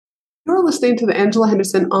You're listening to the Angela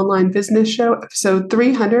Henderson Online Business Show, episode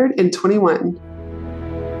 321.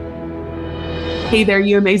 Hey there,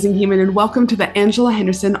 you amazing human, and welcome to the Angela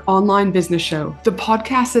Henderson Online Business Show, the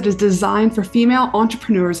podcast that is designed for female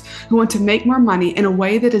entrepreneurs who want to make more money in a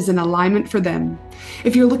way that is in alignment for them.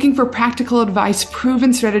 If you're looking for practical advice,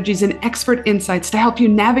 proven strategies, and expert insights to help you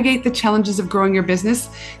navigate the challenges of growing your business,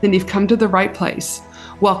 then you've come to the right place.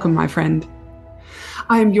 Welcome, my friend.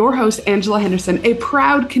 I am your host, Angela Henderson, a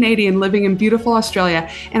proud Canadian living in beautiful Australia,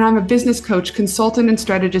 and I'm a business coach, consultant, and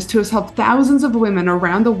strategist who has helped thousands of women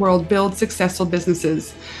around the world build successful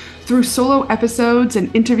businesses. Through solo episodes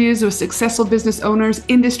and interviews with successful business owners,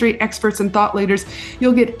 industry experts, and thought leaders,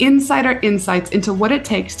 you'll get insider insights into what it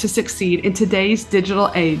takes to succeed in today's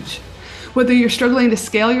digital age. Whether you're struggling to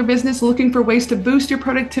scale your business, looking for ways to boost your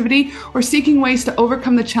productivity, or seeking ways to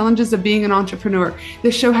overcome the challenges of being an entrepreneur,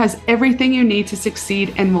 this show has everything you need to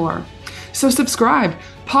succeed and more. So subscribe,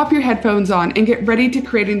 pop your headphones on, and get ready to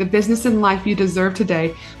creating the business and life you deserve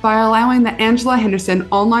today by allowing the Angela Henderson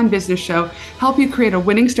Online Business Show help you create a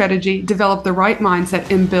winning strategy, develop the right mindset,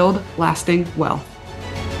 and build lasting wealth.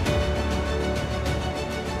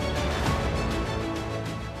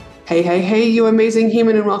 Hey, you amazing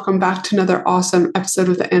human, and welcome back to another awesome episode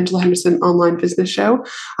of the Angela Henderson Online Business Show.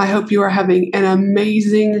 I hope you are having an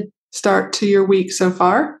amazing start to your week so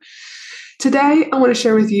far. Today, I want to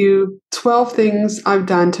share with you 12 things I've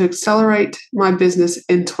done to accelerate my business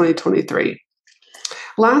in 2023.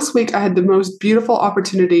 Last week, I had the most beautiful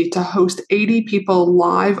opportunity to host 80 people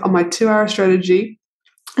live on my 2-hour strategy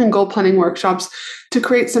and goal planning workshops to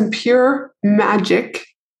create some pure magic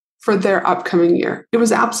for their upcoming year. It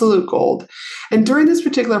was absolute gold. And during this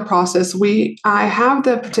particular process, I have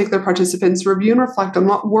the particular participants review and reflect on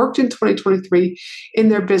what worked in 2023 in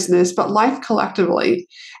their business, but life collectively.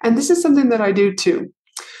 And this is something that I do too.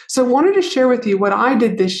 So I wanted to share with you what I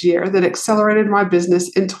did this year that accelerated my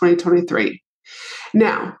business in 2023.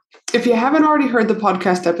 Now, if you haven't already heard the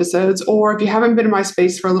podcast episodes, or if you haven't been in my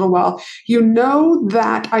space for a little while, you know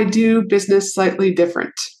that I do business slightly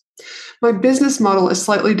different. My business model is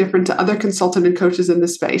slightly different to other consultant and coaches in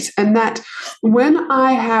this space, and that when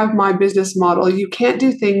I have my business model, you can't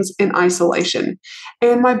do things in isolation.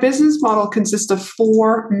 And my business model consists of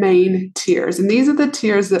 4 main tiers, and these are the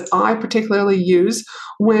tiers that I particularly use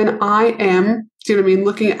when I am,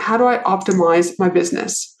 looking at how do I optimize my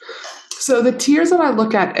business. So the tiers that I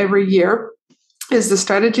look at every year is the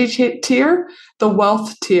strategy tier, the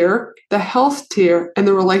wealth tier, the health tier, and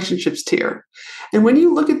the relationships tier. And when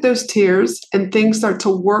you look at those tiers and things start to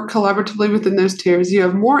work collaboratively within those tiers, you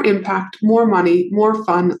have more impact, more money, more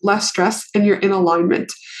fun, less stress, and you're in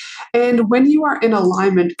alignment. And when you are in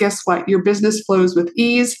alignment, guess what? Your business flows with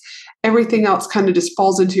ease. Everything else kind of just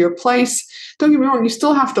falls into your place. Don't get me wrong, you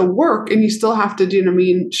still have to work and you still have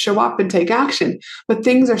to, show up and take action, but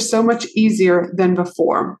things are so much easier than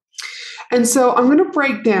before. And so I'm going to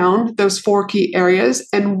break down those 4 key areas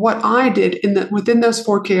and what I did within those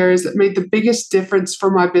 4 key areas that made the biggest difference for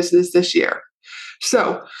my business this year.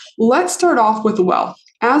 So let's start off with wealth.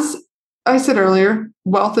 As I said earlier,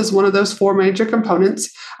 wealth is one of those 4 major components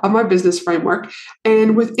of my business framework.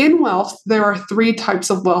 And within wealth, there are 3 types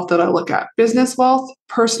of wealth that I look at: business wealth,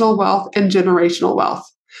 personal wealth, and generational wealth.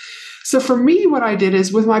 So for me, what I did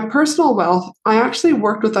is with my personal wealth, I actually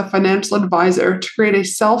worked with a financial advisor to create a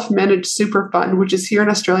self-managed super fund, which is here in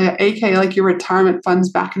Australia, aka like your retirement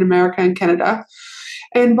funds back in America and Canada.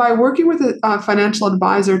 And by working with a financial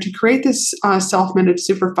advisor to create this self-managed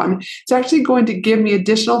super fund, it's actually going to give me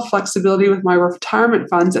additional flexibility with my retirement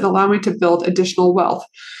funds and allow me to build additional wealth.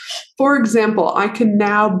 For example, I can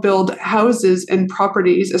now build houses and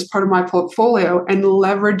properties as part of my portfolio and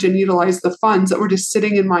leverage and utilize the funds that were just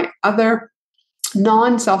sitting in my other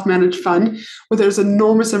non-self-managed fund where there's an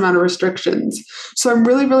enormous amount of restrictions. So I'm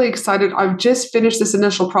really, really excited. I've just finished this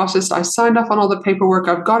initial process. I signed off on all the paperwork.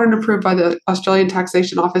 I've gotten approved by the Australian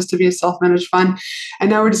Taxation Office to be a self-managed fund. And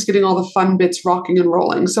now we're just getting all the fun bits rocking and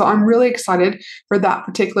rolling. So I'm really excited for that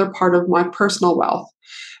particular part of my personal wealth.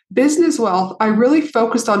 Business wealth, I really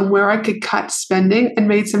focused on where I could cut spending and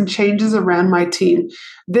made some changes around my team.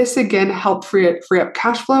 This again helped free up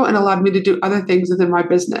cash flow and allowed me to do other things within my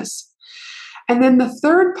business. And then the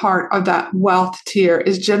third part of that wealth tier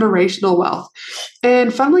is generational wealth.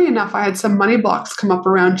 And funnily enough, I had some money blocks come up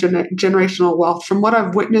around generational wealth from what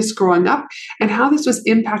I've witnessed growing up and how this was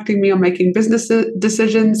impacting me on making business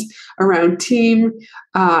decisions around team,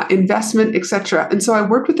 investment, etc. And so I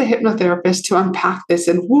worked with a hypnotherapist to unpack this,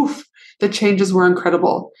 and woof, the changes were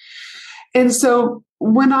incredible. And so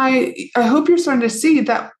when I hope you're starting to see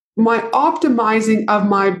that my optimizing of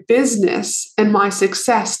my business and my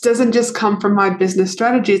success doesn't just come from my business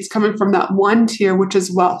strategy. It's coming from that one tier, which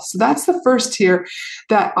is wealth. So that's the first tier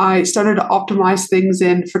that I started to optimize things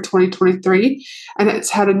in for 2023. And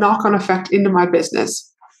it's had a knock-on effect into my business.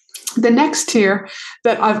 The next tier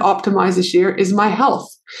that I've optimized this year is my health.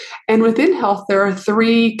 And within health, there are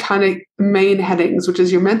three kind of main headings, which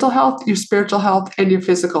is your mental health, your spiritual health, and your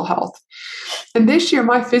physical health. And this year,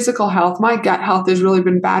 my physical health, my gut health has really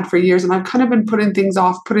been bad for years. And I've kind of been putting things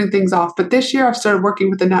off. But this year, I've started working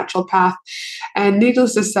with the natural path. And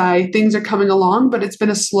needless to say, things are coming along, but it's been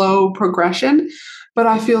a slow progression. But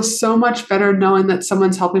I feel so much better knowing that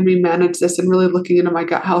someone's helping me manage this and really looking into my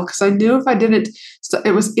gut health. Because I knew if I didn't,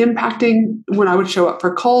 it was impacting when I would show up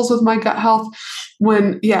for calls with my gut health.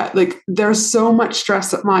 There's so much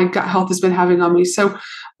stress that my gut health has been having on me. So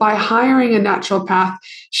by hiring a naturopath,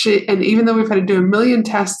 and even though we've had to do a million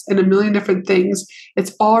tests and a million different things,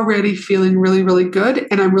 it's already feeling really, really good.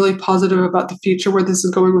 And I'm really positive about the future where this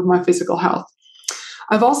is going with my physical health.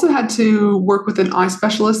 I've also had to work with an eye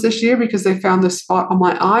specialist this year because they found this spot on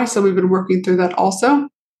my eye. So we've been working through that also.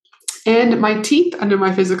 And my teeth under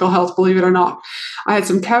my physical health, believe it or not. I had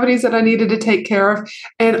some cavities that I needed to take care of.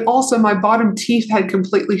 And also my bottom teeth had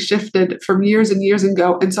completely shifted from years and years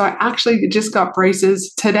ago. And so I actually just got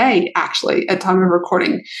braces today, actually, at time of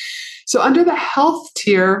recording. So under the health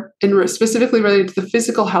tier, and specifically related to the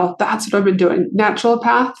physical health, that's what I've been doing.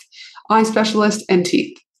 Naturopath, eye specialist, and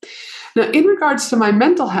teeth. Now, in regards to my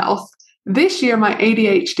mental health, this year, my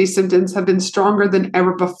ADHD symptoms have been stronger than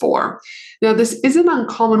ever before. Now, this isn't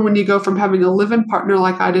uncommon when you go from having a live-in partner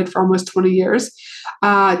like I did for almost 20 years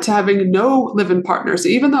to having no live-in partner. So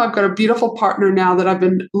even though I've got a beautiful partner now that I've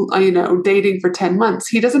been, dating for 10 months,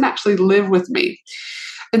 he doesn't actually live with me.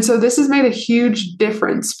 And so this has made a huge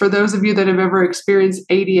difference for those of you that have ever experienced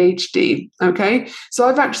ADHD, okay? So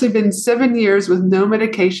I've actually been 7 years with no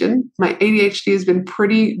medication. My ADHD has been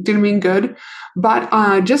doing good.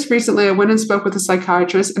 But just recently, I went and spoke with a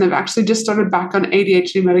psychiatrist, and I've actually just started back on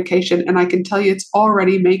ADHD medication. And I can tell you it's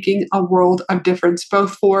already making a world of difference,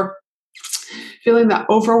 both for feeling that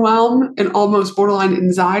overwhelm and almost borderline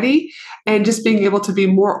anxiety, and just being able to be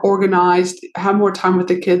more organized, have more time with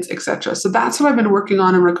the kids, etc. So that's what I've been working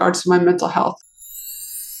on in regards to my mental health.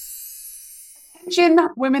 Attention,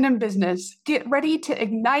 women in business, get ready to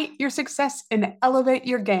ignite your success and elevate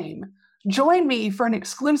your game. Join me for an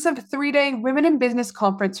exclusive 3-day Women in Business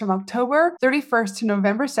conference from October 31st to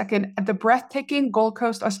November 2nd at the breathtaking Gold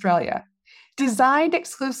Coast, Australia. Designed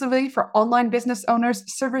exclusively for online business owners,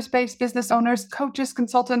 service-based business owners, coaches,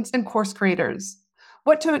 consultants, and course creators.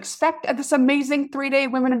 What to expect at this amazing 3-day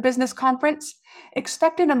Women in Business conference?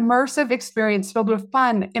 Expect an immersive experience filled with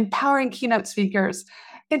fun, empowering keynote speakers,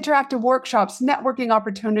 interactive workshops, networking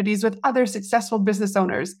opportunities with other successful business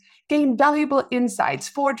owners, gain valuable insights,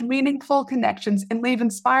 forge meaningful connections, and leave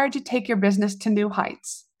inspired to take your business to new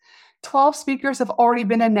heights. 12 speakers have already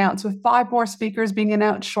been announced, with 5 more speakers being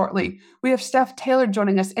announced shortly. We have Steph Taylor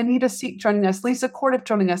joining us, Anita Seek joining us, Lisa Cordiff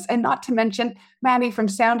joining us, and not to mention Maddie from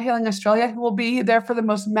Sound Healing Australia, who will be there for the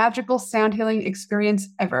most magical sound healing experience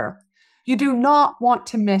ever. You do not want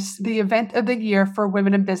to miss the event of the year for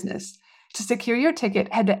women in business. To secure your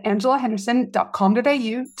ticket, head to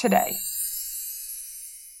angelahenderson.com.au today.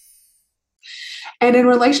 And in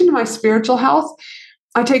relation to my spiritual health,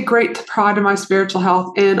 I take great pride in my spiritual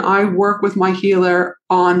health, and I work with my healer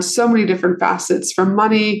on so many different facets, from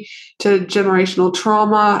money to generational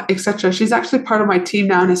trauma, etc. She's actually part of my team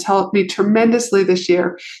now and has helped me tremendously this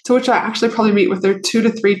year, to which I actually probably meet with her 2 to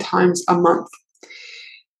 3 times a month.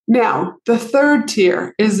 Now, the third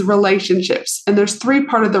tier is relationships, and there's 3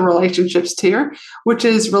 parts of the relationships tier, which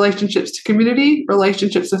is relationships to community,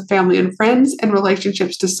 relationships with family and friends, and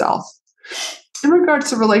relationships to self. In regards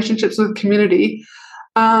to relationships with community,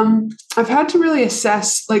 I've had to really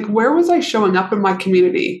assess, where was I showing up in my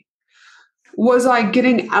community? Was I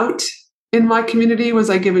getting out in my community? Was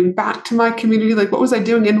I giving back to my community? What was I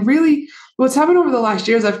doing? And really, what's happened over the last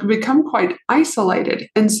years, I've become quite isolated.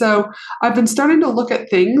 And so I've been starting to look at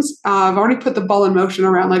things. I've already put the ball in motion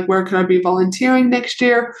around, where could I be volunteering next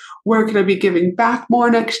year? Where could I be giving back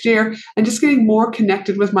more next year? And just getting more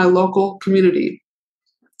connected with my local community.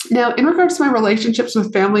 Now, in regards to my relationships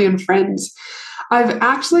with family and friends, I've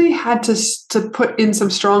actually had to put in some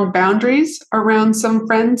strong boundaries around some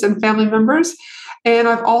friends and family members. And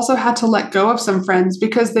I've also had to let go of some friends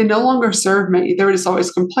because they no longer serve me. They were just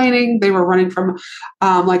always complaining. They were running from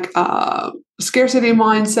scarcity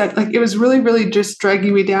mindset. It was really, really just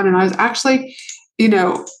dragging me down. And I was actually,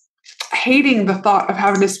 hating the thought of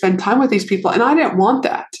having to spend time with these people. And I didn't want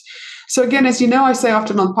that. So again, as you know, I say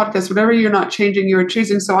often on podcasts, whatever you're not changing, you're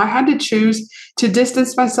choosing. So I had to choose to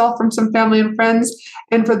distance myself from some family and friends.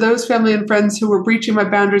 And for those family and friends who were breaching my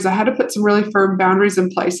boundaries, I had to put some really firm boundaries in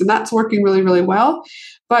place. And that's working really, really well.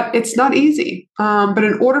 But it's not easy. But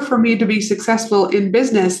in order for me to be successful in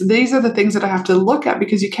business, these are the things that I have to look at,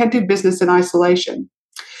 because you can't do business in isolation.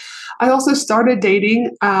 I also started dating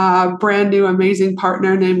a brand new, amazing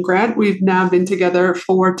partner named Grant. We've now been together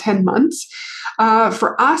for 10 months.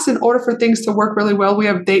 For us, in order for things to work really well, we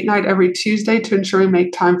have date night every Tuesday to ensure we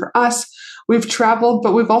make time for us. We've traveled,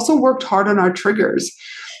 but we've also worked hard on our triggers.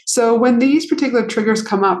 So when these particular triggers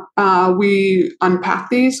come up, we unpack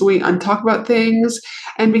these, we untalk about things.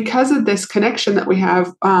 And because of this connection that we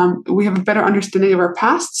have a better understanding of our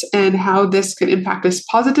pasts and how this can impact us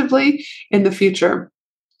positively in the future.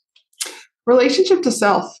 Relationship to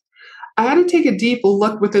self. I had to take a deep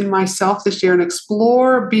look within myself this year and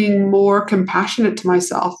explore being more compassionate to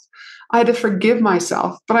myself. I had to forgive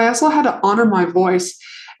myself, but I also had to honor my voice.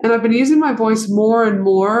 And I've been using my voice more and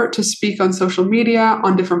more to speak on social media,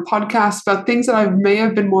 on different podcasts about things that I may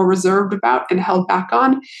have been more reserved about and held back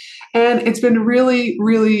on. And it's been really,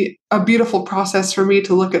 really a beautiful process for me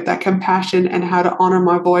to look at that compassion and how to honor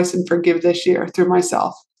my voice and forgive this year through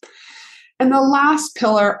myself. And the last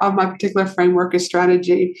pillar of my particular framework is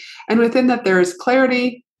strategy. And within that, there is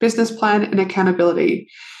clarity, business plan, and accountability.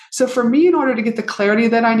 So for me, in order to get the clarity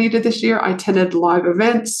that I needed this year, I attended live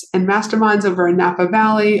events and masterminds over in Napa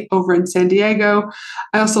Valley, over in San Diego.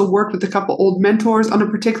 I also worked with a couple old mentors on a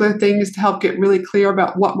particular things to help get really clear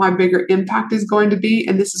about what my bigger impact is going to be.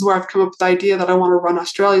 And this is where I've come up with the idea that I want to run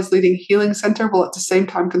Australia's leading healing center, while at the same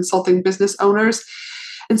time consulting business owners.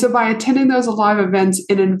 And so by attending those live events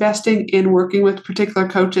and investing in working with particular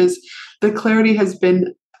coaches, the clarity has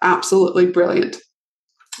been absolutely brilliant.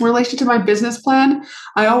 In relation to my business plan,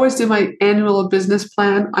 I always do my annual business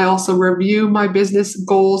plan. I also review my business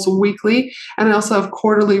goals weekly, and I also have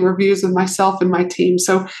quarterly reviews of myself and my team.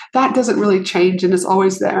 So that doesn't really change and it's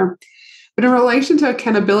always there. But in relation to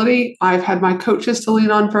accountability, I've had my coaches to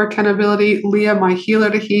lean on for accountability, Leah, my healer,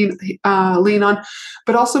 to lean on,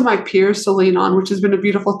 but also my peers to lean on, which has been a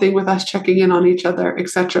beautiful thing with us checking in on each other,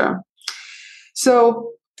 etc.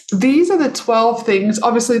 So these are the 12 things.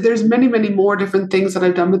 Obviously, there's many, many more different things that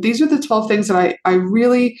I've done, but these are the 12 things that I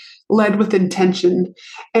really led with intention.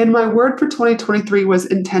 And my word for 2023 was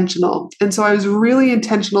intentional. And so I was really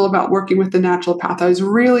intentional about working with the natural path. I was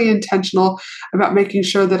really intentional about making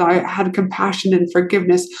sure that I had compassion and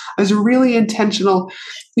forgiveness. I was really intentional,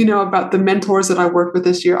 about the mentors that I worked with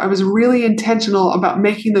this year. I was really intentional about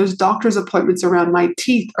making those doctor's appointments around my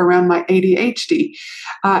teeth, around my ADHD,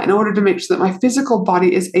 in order to make sure that my physical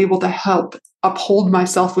body is able to help uphold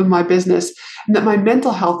myself with my business, and that my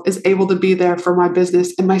mental health is able to be there for my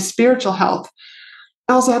business, and my spiritual health.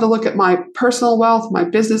 I also had to look at my personal wealth, my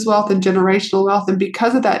business wealth, and generational wealth. And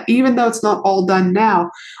because of that, even though it's not all done now,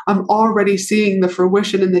 I'm already seeing the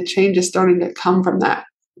fruition and the changes starting to come from that.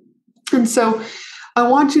 And so I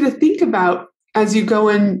want you to think about, as you go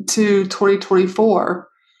into 2024,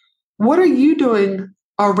 what are you doing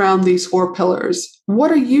around these 4 pillars? What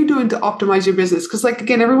are you doing to optimize your business? Because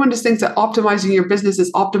again, everyone just thinks that optimizing your business is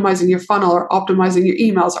optimizing your funnel or optimizing your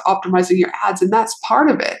emails or optimizing your ads, and that's part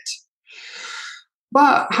of it.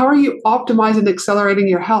 But how are you optimizing and accelerating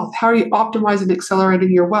your health? How are you optimizing and accelerating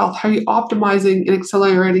your wealth? How are you optimizing and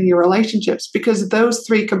accelerating your relationships? Because those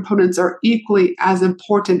 3 components are equally as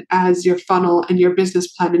important as your funnel and your business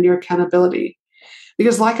plan and your accountability.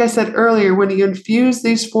 Because like I said earlier, when you infuse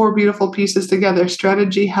these 4 beautiful pieces together,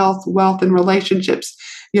 strategy, health, wealth, and relationships,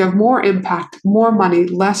 you have more impact, more money,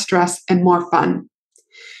 less stress, and more fun.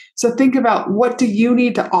 So think about, what do you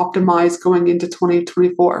need to optimize going into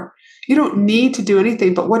 2024? You don't need to do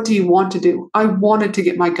anything, but what do you want to do? I wanted to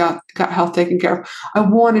get my gut health taken care of. I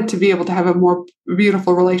wanted to be able to have a more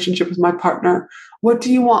beautiful relationship with my partner. What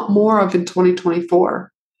do you want more of in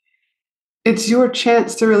 2024? It's your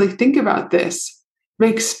chance to really think about this.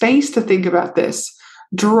 Make space to think about this.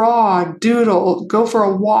 Draw, doodle, go for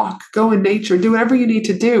a walk, go in nature, do whatever you need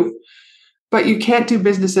to do. But you can't do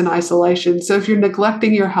business in isolation. So if you're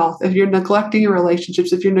neglecting your health, if you're neglecting your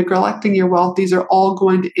relationships, if you're neglecting your wealth, these are all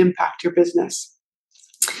going to impact your business.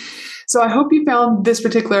 So I hope you found this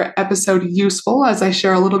particular episode useful as I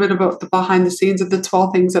share a little bit about the behind the scenes of the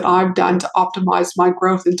 12 things that I've done to optimize my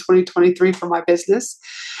growth in 2023 for my business.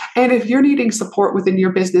 And if you're needing support within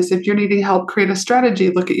your business, if you're needing help create a strategy,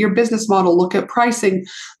 look at your business model, look at pricing,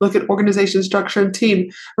 look at organization structure and team.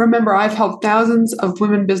 Remember, I've helped thousands of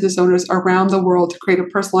women business owners around the world to create a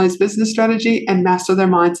personalized business strategy and master their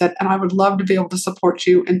mindset. And I would love to be able to support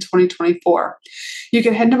you in 2024. You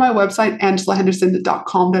can head to my website,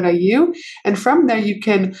 angelahenderson.com.au. you. And from there, you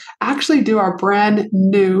can actually do our brand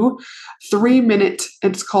new 3-minute,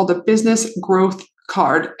 it's called a business growth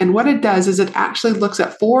card. And what it does is it actually looks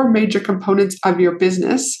at 4 major components of your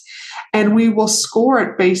business, and we will score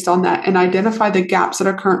it based on that and identify the gaps that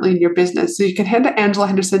are currently in your business. So you can head to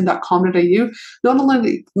angelahenderson.com.au, not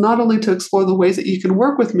only to explore the ways that you can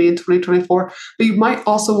work with me in 2024, but you might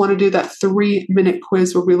also want to do that 3-minute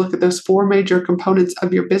quiz where we look at those 4 major components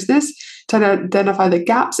of your business to identify the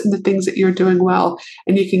gaps and the things that you're doing well.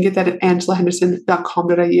 And you can get that at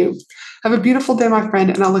angelahenderson.com.au. Have a beautiful day, my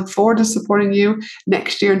friend, and I look forward to supporting you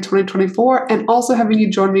next year in 2024 and also having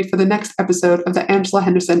you join me for the next episode of the Angela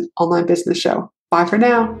Henderson Online Business Show. Bye for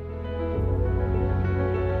now.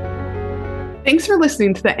 Thanks for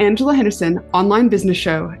listening to the Angela Henderson Online Business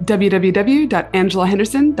Show,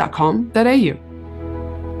 www.angelahenderson.com.au.